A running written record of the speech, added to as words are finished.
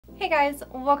Hey guys,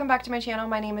 welcome back to my channel.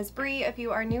 My name is Bree if you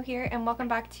are new here, and welcome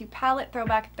back to Palette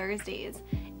Throwback Thursdays.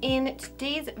 In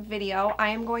today's video, I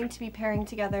am going to be pairing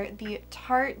together the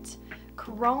Tarte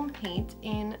Chrome Paint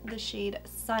in the shade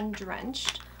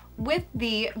Sundrenched with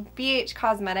the BH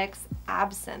Cosmetics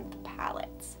Absinthe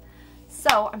palettes.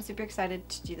 So I'm super excited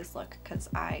to do this look because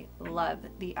I love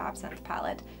the Absinthe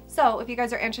palette. So if you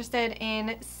guys are interested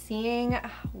in seeing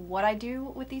what I do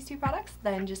with these two products,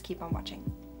 then just keep on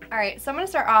watching. Alright, so I'm going to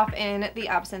start off in the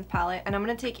Absinthe palette, and I'm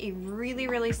going to take a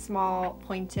really small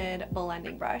pointed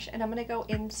blending brush, and I'm going to go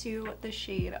into the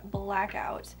shade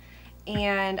Blackout,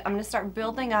 and I'm going to start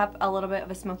building up a little bit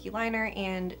of a smoky liner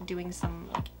and doing some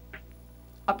like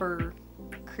upper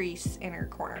crease, inner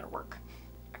corner work.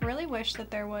 I really wish that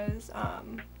there was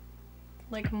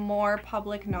like more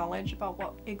public knowledge about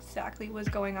what exactly was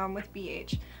going on with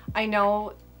BH. I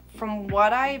know from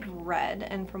what I've read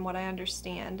and from what I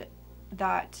understand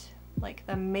that like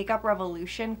the Makeup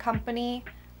Revolution company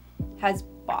has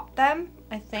bought them,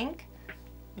 I think.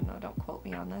 You know, don't quote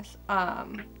me on this.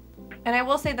 And I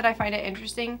will say that I find it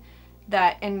interesting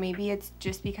that, and maybe it's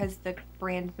just because the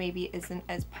brand maybe isn't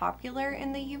as popular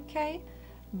in the UK,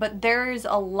 but there's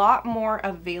a lot more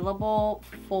available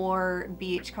for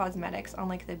BH Cosmetics on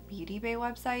like the Beauty Bay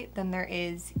website than there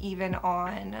is even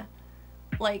on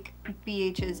like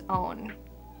BH's own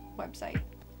website.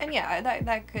 And yeah,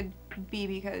 that could be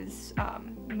because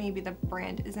maybe the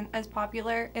brand isn't as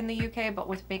popular in the UK, but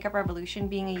with Makeup Revolution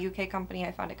being a UK company,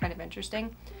 I found it kind of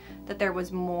interesting that there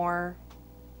was more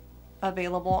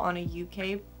available on a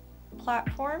UK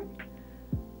platform.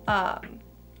 But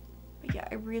yeah,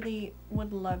 I really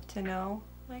would love to know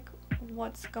like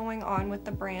what's going on with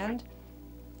the brand,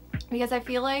 because I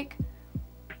feel like,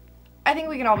 I think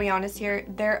we can all be honest here,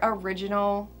 their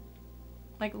original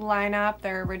like lineup,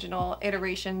 their original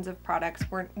iterations of products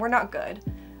were not good,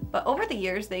 but over the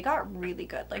years they got really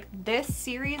good. Like this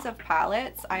series of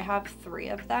palettes, I have 3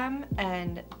 of them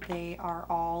and they are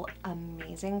all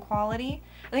amazing quality.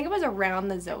 I think it was around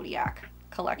the Zodiac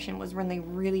collection was when they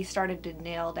really started to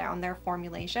nail down their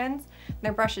formulations.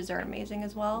 Their brushes are amazing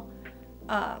as well.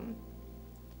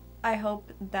 I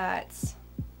hope that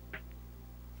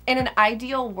in an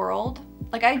ideal world,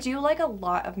 like I do like a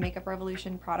lot of Makeup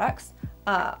Revolution products.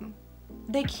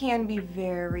 They can be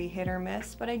very hit or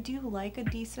miss, but I do like a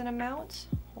decent amount.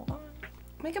 Hold on.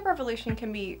 Makeup Revolution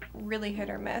can be really hit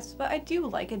or miss, but I do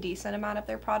like a decent amount of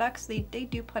their products. They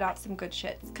do put out some good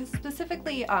shit, because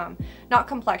specifically not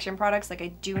complexion products. Like I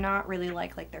do not really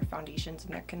like their foundations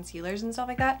and their concealers and stuff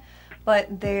like that,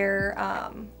 but their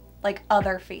like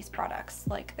other face products,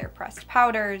 like their pressed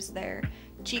powders, their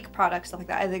cheek products, stuff like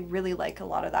that. I really like a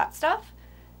lot of that stuff.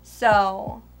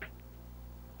 So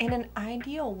in an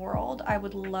ideal world, I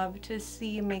would love to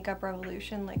see Makeup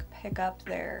Revolution like pick up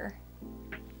their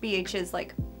BH's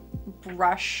like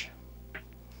brush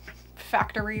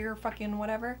factory or fucking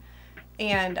whatever,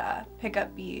 and pick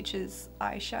up BH's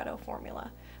eyeshadow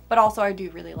formula. But also I do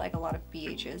really like a lot of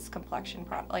BH's complexion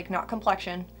product, like not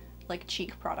complexion, like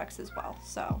cheek products as well.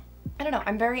 So I don't know,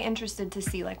 I'm very interested to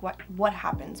see like what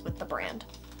happens with the brand,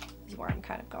 is where I'm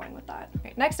kind of going with that.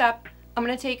 Okay, next up, I'm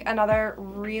going to take another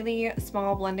really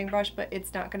small blending brush, but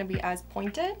it's not going to be as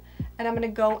pointed, and I'm going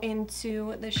to go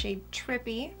into the shade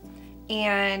Trippy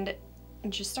and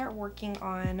just start working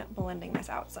on blending this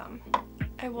out some.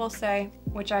 I will say,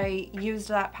 which I used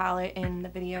that palette in the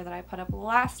video that I put up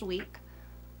last week,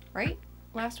 right?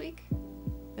 Last week?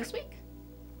 This week?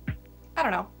 I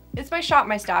don't know. It's my Shop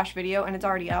My Stash video and it's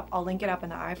already up. I'll link it up in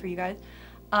the eye for you guys.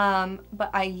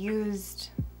 But I used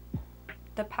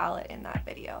the palette in that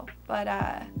video, but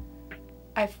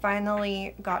I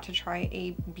finally got to try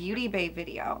a Beauty Bay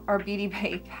video, or Beauty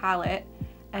Bay palette,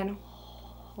 and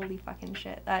holy fucking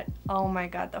shit, that, oh my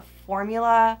god, the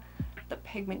formula, the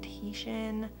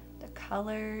pigmentation, the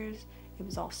colors, it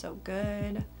was all so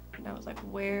good, and I was like,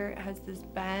 where has this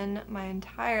been my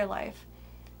entire life?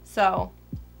 So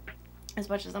as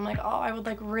much as I'm like, oh, I would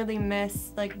like really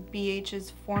miss like BH's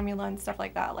formula and stuff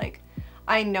like that, like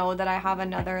I know that I have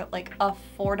another like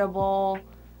affordable,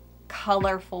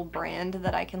 colorful brand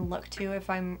that I can look to if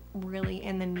I'm really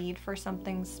in the need for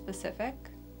something specific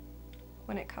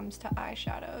when it comes to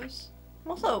eyeshadows.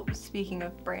 I'm also, speaking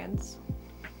of brands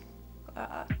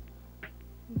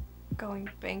going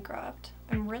bankrupt,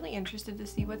 I'm really interested to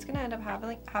see what's going to end up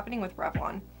happening with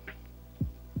Revlon,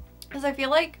 because I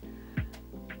feel like,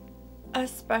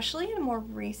 especially in more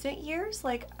recent years,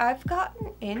 like I've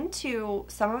gotten into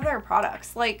some of their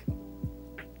products. Like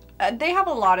they have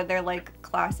a lot of their like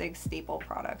classic staple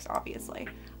products, obviously,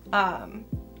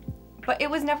 but it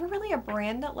was never really a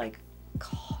brand that like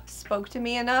spoke to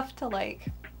me enough to like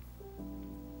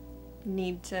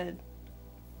need to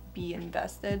be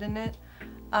invested in it.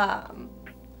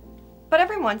 But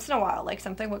every once in a while, like,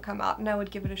 something would come out and I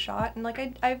would give it a shot. And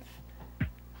like, I've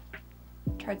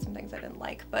tried some things I didn't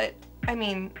like, but I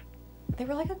mean,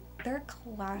 they're a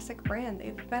classic brand.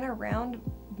 They've been around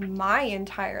my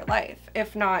entire life,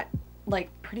 if not like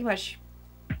pretty much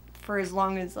for as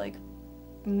long as like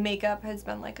makeup has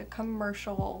been like a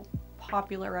commercial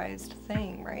popularized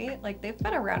thing, right? Like, they've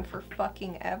been around for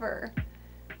fucking ever.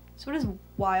 So it is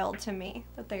wild to me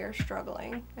that they are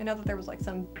struggling. I know that there was like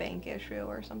some bank issue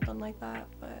or something like that,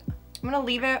 but I'm gonna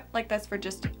leave it like this for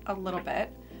just a little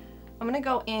bit. I'm gonna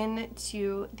go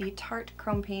into the Tarte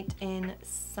Chrome Paint in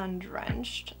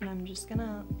Sundrenched, and I'm just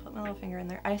gonna put my little finger in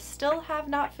there. I still have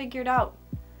not figured out,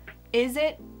 is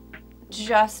it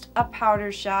just a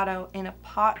powder shadow in a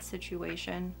pot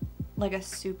situation, like a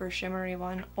super shimmery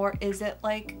one, or is it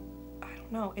like, I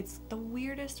don't know, it's the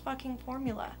weirdest fucking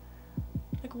formula.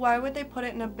 Like, why would they put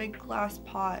it in a big glass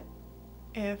pot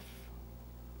if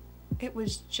it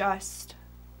was just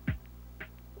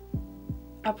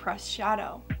a pressed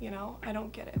shadow, you know? I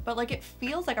don't get it. But like, it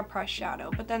feels like a pressed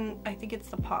shadow, but then I think it's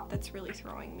the pot that's really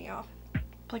throwing me off.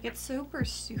 Like, it's super,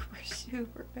 super,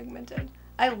 super pigmented.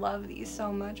 I love these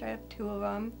so much. I have 2 of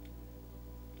them.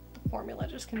 The formula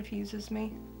just confuses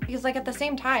me. Because like, at the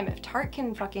same time, if Tarte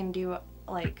can fucking do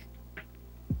like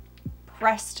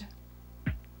pressed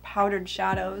powdered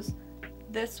shadows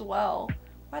this well,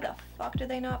 why the fuck do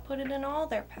they not put it in all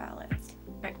their palettes?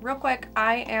 Right, real quick,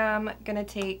 I am gonna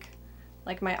take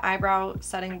like my eyebrow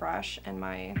setting brush and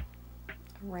my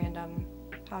random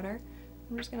powder.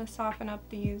 I'm just gonna soften up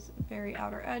these very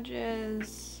outer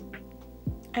edges.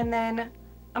 And then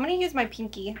I'm gonna use my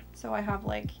pinky, so I have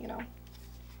like, you know,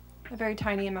 a very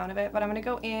tiny amount of it, but I'm gonna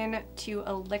go in to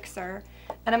Elixir,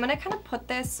 and I'm gonna kind of put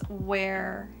this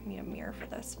where, I need a mirror for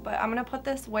this, but I'm gonna put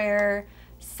this where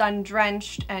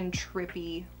Sundrenched and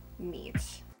Trippy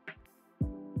meet.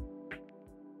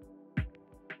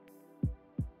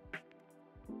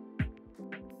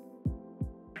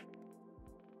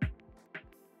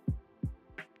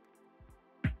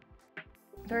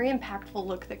 Very impactful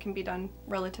look that can be done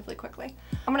relatively quickly.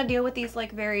 I'm gonna deal with these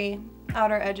like very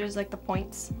outer edges, like the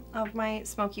points of my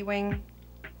smoky wing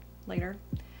later.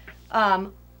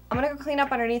 I'm gonna go clean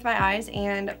up underneath my eyes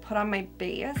and put on my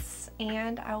base,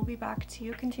 and I will be back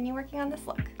to continue working on this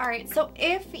look. All right, so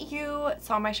if you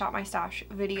saw my Shop My Stash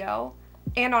video,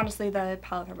 and honestly the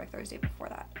Palette Throwback Thursday before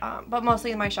that, but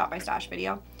mostly my Shop My Stash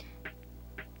video,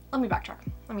 let me backtrack.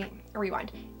 Let me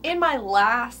rewind. In my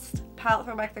last Palette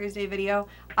Throwback Thursday video,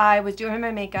 I was doing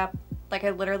my makeup like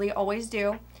I literally always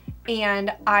do,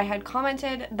 and I had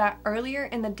commented that earlier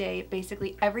in the day,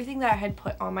 basically everything that I had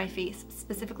put on my face,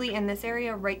 specifically in this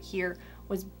area right here,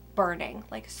 was burning,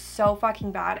 like so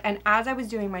fucking bad. And as I was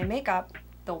doing my makeup,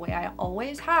 the way I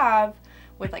always have,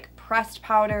 with like pressed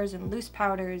powders and loose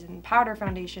powders and powder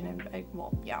foundation and,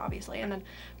 well, yeah, obviously, and then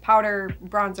powder,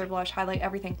 bronzer, blush, highlight,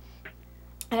 everything,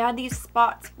 I had these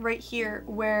spots right here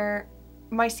where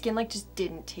my skin like just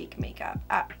didn't take makeup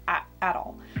at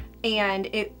all. And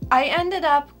I ended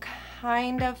up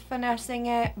kind of finessing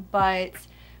it, but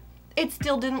it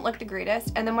still didn't look the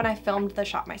greatest. And then when I filmed the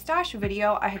Shop My Stash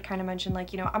video, I had kind of mentioned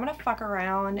like, you know, I'm gonna fuck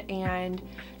around and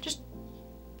just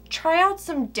try out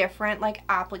some different like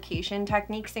application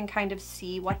techniques and kind of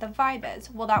see what the vibe is.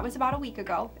 Well, that was about a week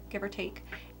ago, give or take.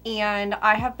 And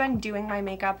I have been doing my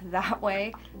makeup that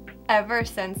way ever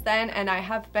since then, and I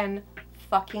have been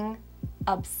fucking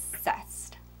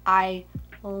obsessed. I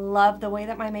love the way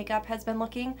that my makeup has been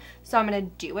looking, so I'm gonna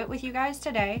do it with you guys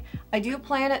today. I do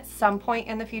plan at some point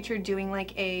in the future doing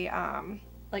like a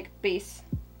like base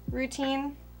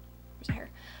routine. Where's the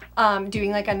hair?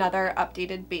 Doing like another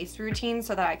updated base routine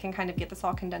so that I can kind of get this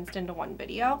all condensed into one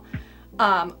video.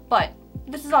 But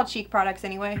this is all cheek products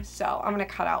anyway, so I'm gonna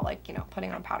cut out like, you know,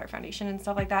 putting on powder foundation and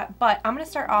stuff like that. But I'm gonna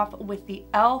start off with the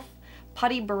e.l.f.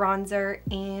 Putty bronzer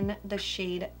in the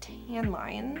shade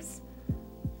Tanlines.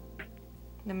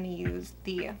 And I'm gonna use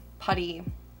the Putty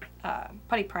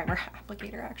primer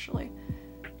applicator actually,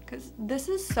 because this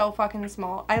is so fucking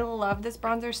small. I love this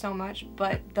bronzer so much,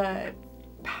 but the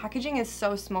packaging is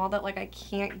so small that like I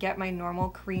can't get my normal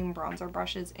cream bronzer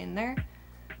brushes in there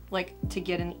like to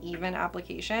get an even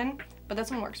application, but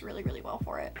this one works really, really well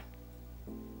for it.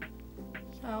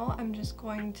 So I'm just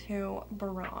going to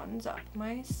bronze up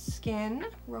my skin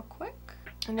real quick.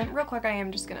 And then real quick, I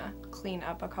am just gonna clean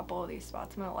up a couple of these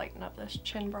spots. I'm gonna lighten up this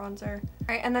chin bronzer. All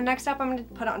right, and then next up, I'm gonna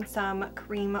put on some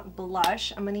cream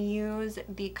blush. I'm gonna use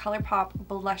the Colourpop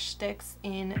blush sticks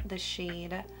in the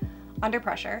shade Under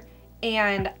Pressure.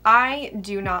 And I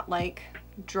do not like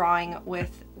drawing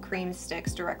with cream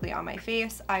sticks directly on my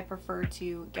face. I prefer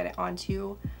to get it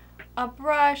onto a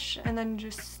brush and then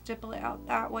just stipple it out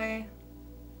that way.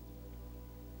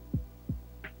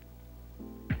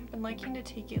 I've been liking to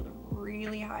take it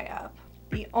really high up.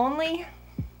 The only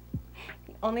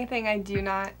thing I do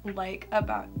not like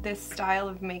about this style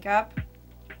of makeup,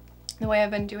 the way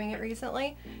I've been doing it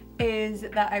recently, is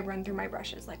that I run through my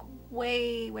brushes like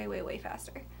way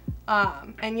faster.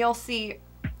 And you'll see,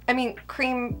 I mean,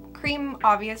 cream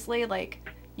obviously, like,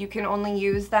 you can only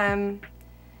use them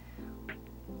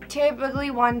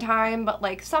typically one time, but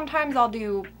like sometimes I'll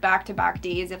do back-to-back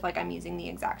days if like I'm using the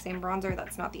exact same bronzer.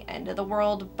 That's not the end of the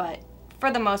world, but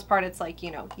for the most part it's like,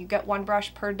 you know, you get one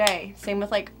brush per day. Same with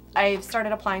like, I've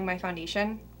started applying my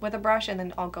foundation with a brush and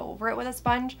then I'll go over it with a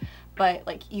sponge, but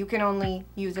like you can only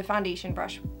use a foundation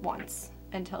brush once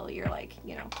until you're like,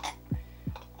 you know,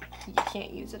 you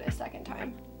can't use it a second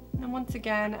time. And then once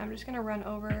again, I'm just gonna run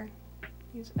over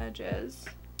these edges.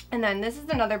 And then this is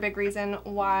another big reason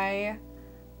why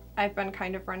I've been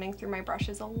kind of running through my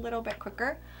brushes a little bit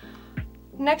quicker.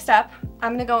 Next up,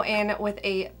 I'm gonna go in with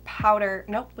a powder.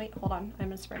 Nope, wait, hold on. I'm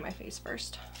gonna spray my face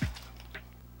first.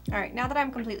 All right, now that I'm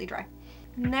completely dry.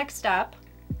 Next up,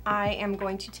 I am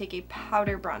going to take a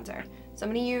powder bronzer. So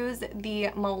I'm gonna use the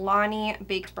Milani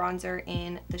Baked Bronzer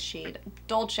in the shade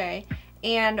Dolce.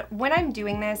 And when I'm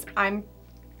doing this,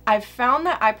 I've found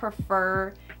that I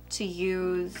prefer to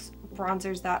use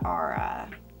bronzers that are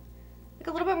like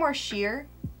a little bit more sheer,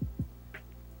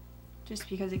 just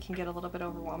because it can get a little bit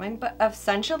overwhelming. But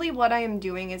essentially what I am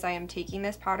doing is I am taking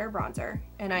this powder bronzer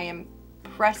and I am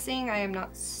pressing. I am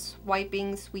not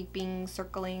swiping, sweeping,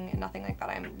 circling, nothing like that.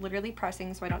 I'm literally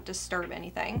pressing so I don't disturb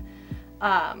anything.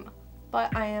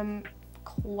 But I am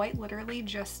quite literally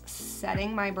just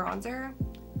setting my bronzer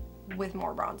with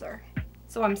more bronzer.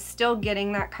 So I'm still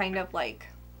getting that kind of like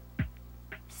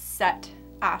set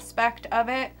aspect of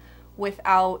it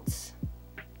without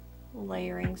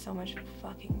layering so much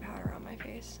fucking powder on my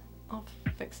face. I'll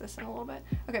fix this in a little bit.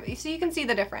 Okay, so you can see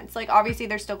the difference. Like obviously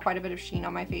there's still quite a bit of sheen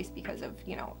on my face because of,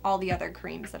 you know, all the other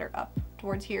creams that are up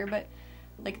towards here, but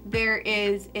like there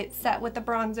is it set with the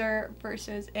bronzer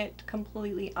versus it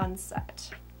completely unset.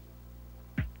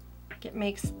 It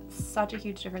makes such a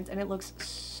huge difference and it looks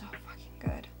so fucking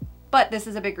good. But this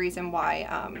is a big reason why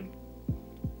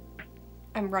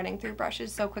I'm running through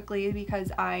brushes so quickly,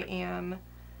 because I am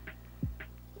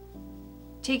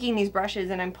taking these brushes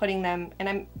and I'm putting them, and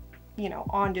I'm, you know,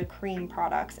 onto cream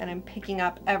products, and I'm picking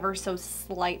up ever so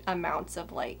slight amounts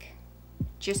of like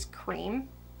just cream.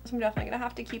 So I'm definitely gonna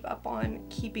have to keep up on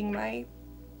keeping my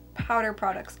powder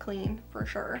products clean for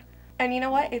sure. And you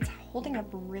know what? It's holding up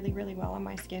really well on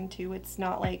my skin too. It's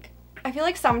not like, I feel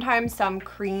like sometimes some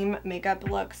cream makeup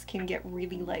looks can get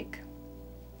really like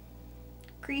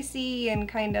greasy and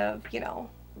kind of, you know,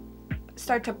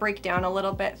 start to break down a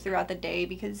little bit throughout the day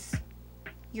because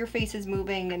your face is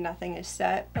moving and nothing is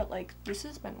set, but like this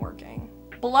has been working.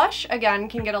 Blush, again,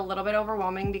 can get a little bit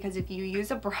overwhelming because if you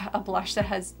use a blush that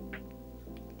has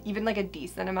even like a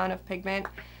decent amount of pigment,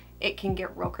 it can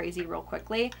get real crazy real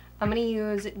quickly. I'm gonna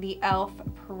use the e.l.f.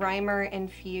 Primer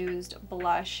Infused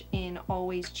Blush in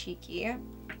Always Cheeky.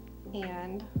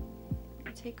 And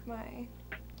take my,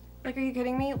 like, are you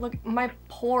kidding me? Look, my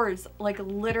pores like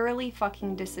literally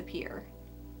fucking disappear.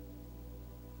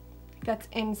 That's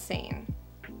insane.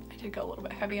 I did go a little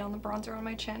bit heavy on the bronzer on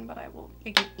my chin, but I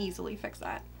can easily fix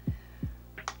that.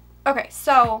 Okay,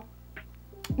 so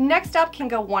next up can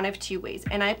go one of two ways,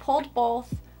 and I pulled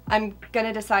both. I'm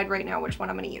gonna decide right now which one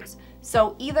I'm gonna use.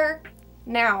 So either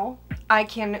now I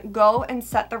can go and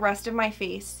set the rest of my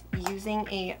face using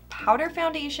a powder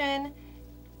foundation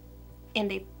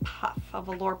and a puff, a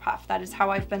velour puff. That is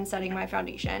how I've been setting my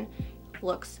foundation.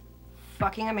 Looks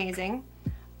fucking amazing.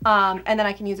 And then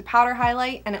I can use a powder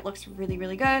highlight and it looks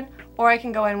really good. Or I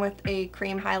can go in with a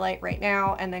cream highlight right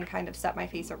now and then kind of set my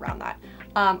face around that.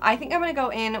 I think I'm gonna go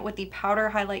in with the powder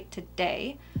highlight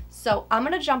today. So I'm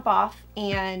gonna jump off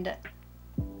and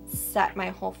set my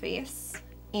whole face.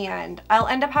 And I'll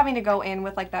end up having to go in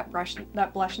with like that blush and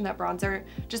that bronzer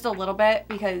just a little bit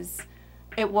because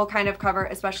it will kind of cover,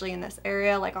 especially in this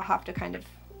area, like I'll have to kind of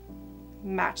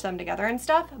match them together and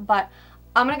stuff. But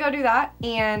I'm gonna go do that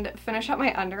and finish up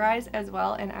my under eyes as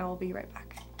well, and I will be right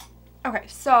back. Okay,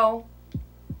 so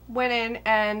went in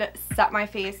and set my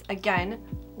face again.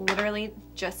 Literally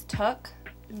just took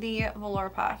the velour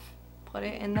puff, put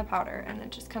it in the powder, and then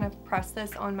just kind of pressed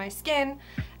this on my skin,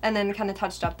 and then kind of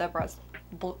touched up the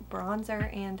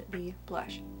bronzer and the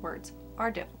blush. Words are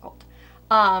difficult.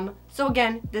 So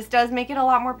again, this does make it a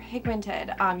lot more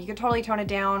pigmented. You could totally tone it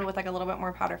down with like a little bit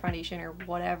more powder foundation or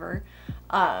whatever.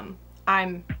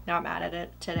 I'm not mad at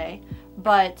it today,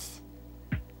 but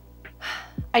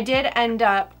I did end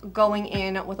up going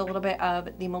in with a little bit of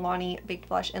the Milani Baked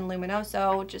Blush in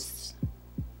Luminoso, just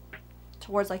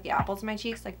towards like the apples of my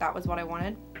cheeks. Like that was what I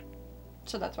wanted,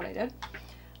 so that's what I did.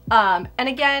 And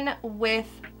again with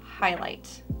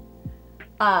highlight.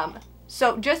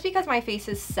 So just because my face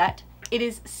is set, it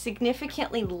is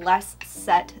significantly less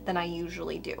set than I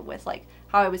usually do, with like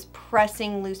how I was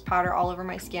pressing loose powder all over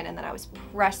my skin and then I was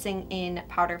pressing in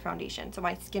powder foundation. So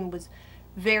my skin was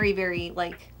very, very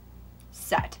like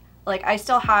set. Like I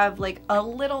still have like a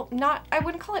little, not, I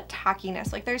wouldn't call it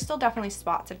tackiness. Like there's still definitely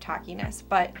spots of tackiness,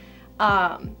 but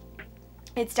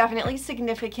it's definitely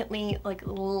significantly like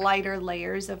lighter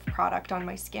layers of product on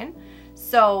my skin.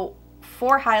 So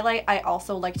for highlight, I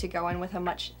also like to go in with a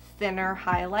much thinner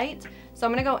highlight. So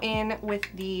I'm gonna go in with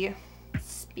the,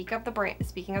 speaking of the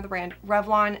brand,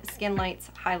 Revlon Skin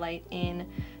Lights highlight in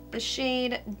the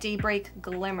shade Daybreak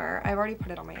Glimmer. I've already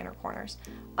put it on my inner corners,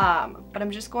 but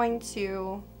I'm just going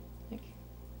to like,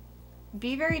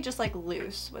 be very just like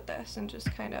loose with this and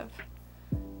just kind of,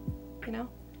 you know,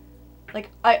 like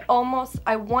I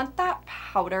want that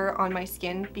powder on my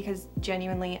skin because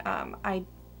genuinely I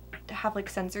have like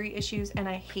sensory issues and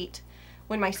I hate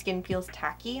when my skin feels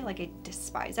tacky. Like I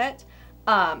despise it.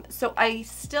 So I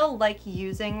still like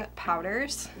using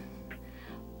powders,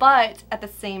 but at the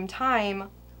same time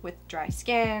with dry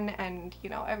skin and you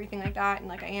know everything like that, and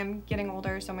like I am getting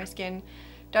older, so my skin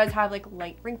does have like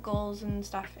light wrinkles and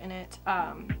stuff in it.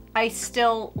 I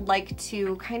still like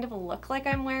to kind of look like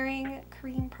I'm wearing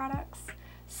cream products.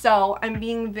 So I'm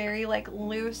being very like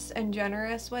loose and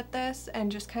generous with this and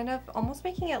just kind of almost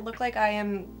making it look like I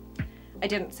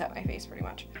didn't set my face pretty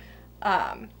much.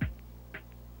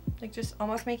 Like just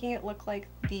almost making it look like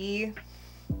the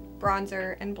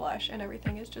bronzer and blush and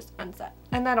everything is just unset.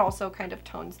 And that also kind of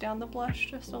tones down the blush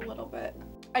just a little bit.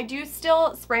 I do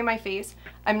still spray my face.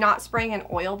 I'm not spraying an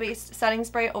oil-based setting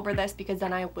spray over this because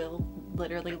then I will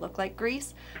literally look like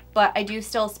grease. But I do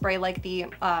still spray like the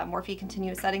Morphe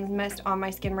Continuous Setting Mist on my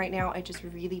skin right now. It just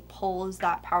really pulls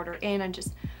that powder in and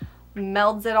just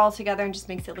melds it all together and just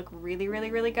makes it look really,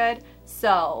 really, really good.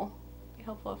 So it'd be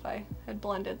helpful if I had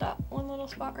blended that one little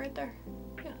spot right there.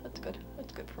 Yeah, that's good.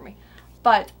 That's good for me.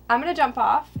 But I'm gonna jump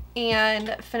off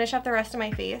and finish up the rest of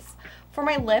my face. For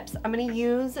my lips, I'm gonna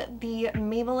use the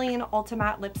Maybelline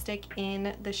Ulti-matte lipstick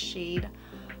in the shade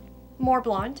More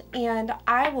Blonde, and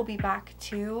I will be back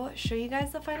to show you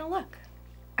guys the final look.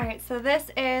 Alright, so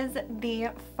this is the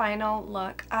final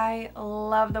look. I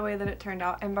love the way that it turned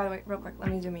out. And by the way, real quick, let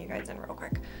me zoom you guys in real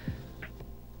quick.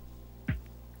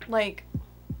 Like,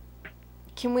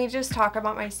 can we just talk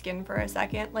about my skin for a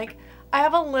second? Like, I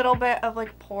have a little bit of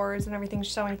like pores and everything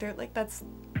showing through. Like, that's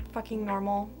fucking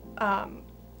normal.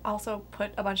 Also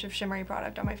put a bunch of shimmery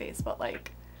product on my face, but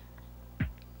like,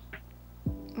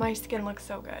 my skin looks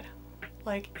so good.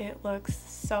 Like, it looks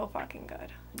so fucking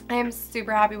good. I am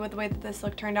super happy with the way that this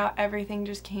look turned out. Everything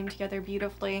just came together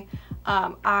beautifully.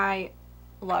 I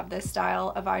love this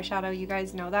style of eyeshadow. You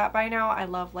guys know that by now. I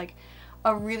love like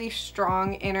a really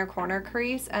strong inner corner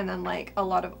crease and then like a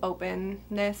lot of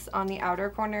openness on the outer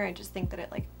corner. I just think that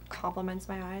it like complements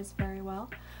my eyes very well.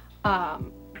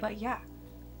 But yeah,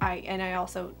 I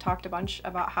also talked a bunch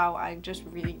about how I just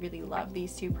really, really love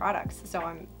these two products. So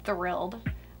I'm thrilled.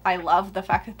 I love the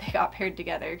fact that they got paired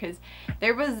together because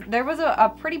there was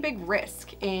a pretty big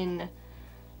risk in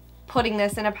putting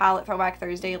this in a Palette Throwback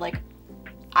Thursday. Like,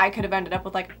 I could have ended up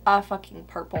with like a fucking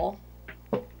purple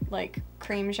like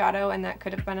cream shadow and that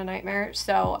could have been a nightmare.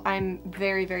 So I'm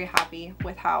very, very happy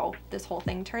with how this whole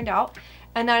thing turned out.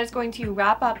 And that is going to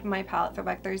wrap up my Palette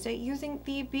Throwback Thursday using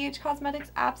the BH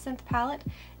Cosmetics Absinthe palette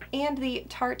and the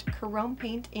Tarte Chrome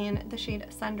Paint in the shade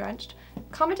Sundrenched.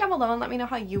 Comment down below and let me know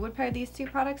how you would pair these two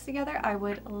products together. I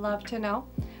would love to know.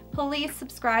 Please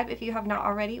subscribe if you have not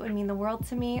already. It would mean the world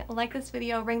to me. Like this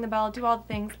video, ring the bell, do all the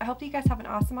things. I hope that you guys have an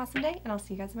awesome, awesome day, and I'll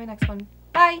see you guys in my next one.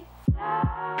 Bye!